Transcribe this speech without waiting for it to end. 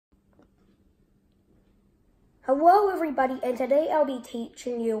Hello everybody, and today I'll be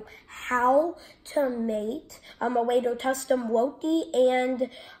teaching you how to make a Lato custom Loki and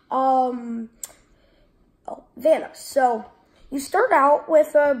Thanos. So you start out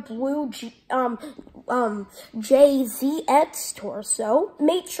with a blue JZX torso.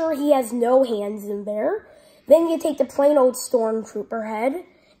 Make sure he has no hands in there. Then you take the plain old Stormtrooper head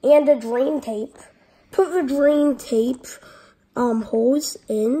and a drain tape. Put the drain tape holes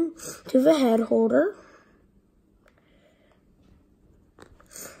in to the head holder.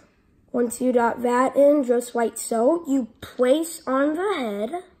 Once you got that in, just like so, you place on the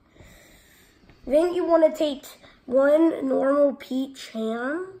head. Then you want to take one normal peach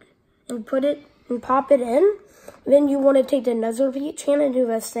hand and put it and pop it in. Then you want to take another peach hand and do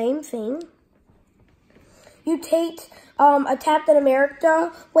the same thing. You take a Captain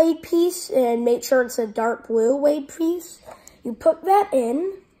America weight piece and make sure it's a dark blue weight piece. You put that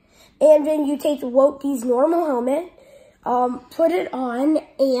in, and then you take Loki's normal helmet. Put it on,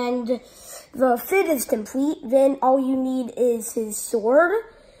 and the fit is complete. Then all you need is his sword.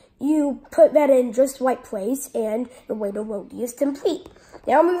 You put that in just right place, and the way to Loki is complete.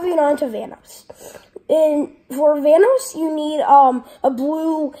 Now moving on to Thanos. And for Thanos, you need a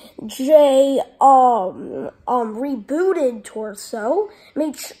blue J rebooted torso.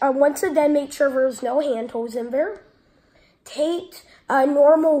 Once again, make sure there's no handholds in there. Take a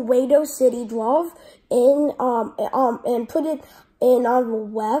normal Lato City glove in and put it in on the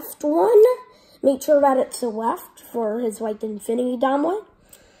left one. Make sure that it's the left for his like Infinity Gauntlet.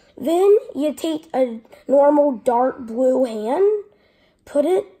 Then you take a normal dark blue hand, put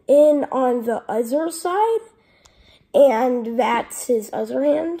it in on the other side, and that's his other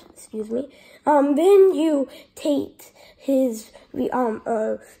hand. Excuse me. Then you take his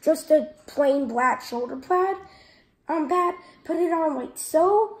just a plain black shoulder pad. Put it on like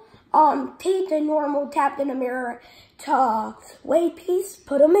so. Take the normal Captain America weight piece,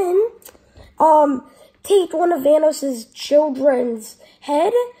 put them in. Take one of Thanos' children's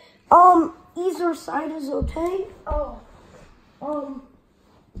head. Either side is okay.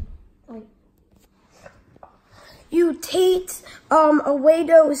 You take a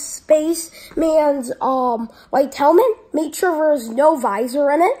Lato spaceman's like helmet. Make sure there's no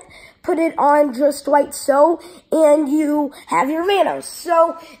visor in it. Put it on just like so, and you have your Thanos.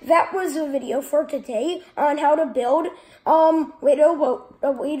 So that was a video for today on how to build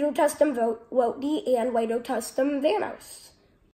Lato custom Loki and Lato custom Thanos.